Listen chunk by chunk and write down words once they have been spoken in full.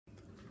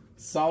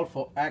solve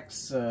for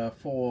x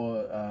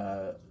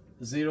for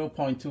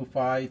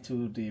 0.25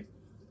 to the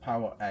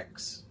power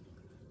x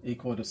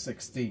equal to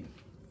 16.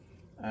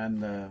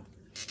 And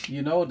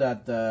you know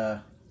that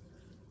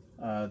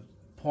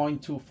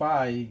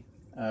 0.25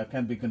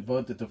 can be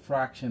converted to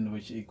fraction,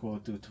 which equal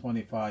to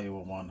 25 over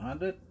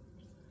 100.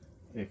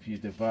 If you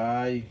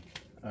divide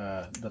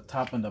the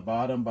top and the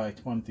bottom by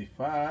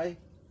 25,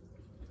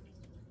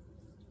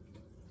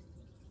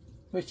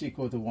 which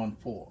equal to 1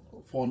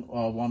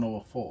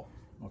 over 4.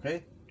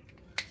 Okay,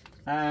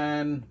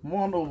 and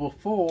 1 over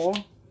 4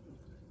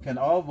 can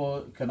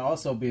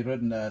also be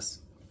written as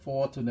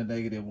 4 to the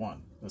negative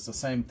 1. It's the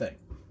same thing.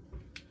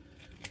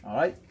 All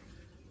right,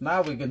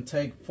 now we can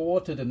take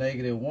 4 to the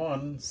negative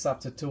 1,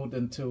 substitute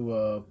into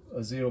a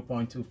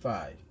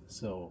 0.25.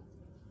 So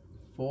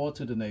 4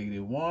 to the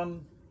negative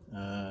 1,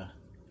 the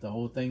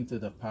whole thing to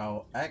the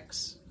power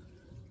x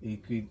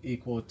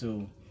equal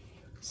to,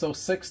 so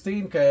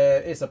 16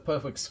 is a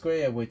perfect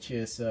square, which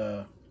is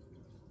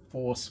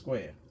 4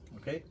 square.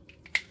 Okay,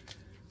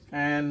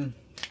 and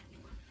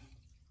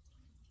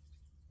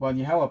when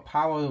you have a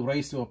power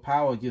raised to a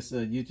power,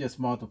 you just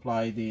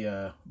multiply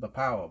the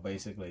power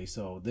basically.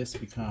 So this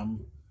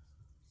become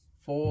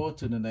 4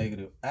 to the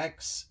negative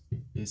x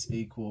is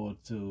equal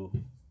to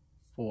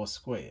 4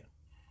 squared.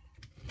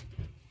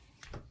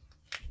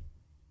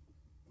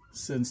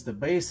 Since the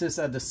bases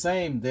are the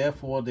same,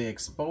 therefore the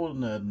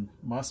exponent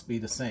must be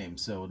the same.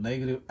 So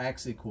negative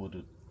x equal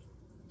to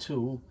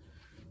 2,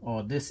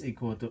 or this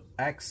equal to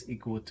x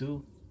equal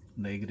to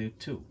negative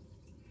 2.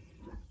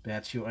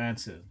 That's your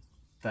answer.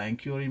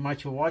 Thank you very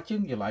much for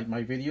watching. If you like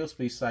my videos,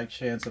 please like,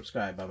 share, and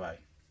subscribe. Bye-bye.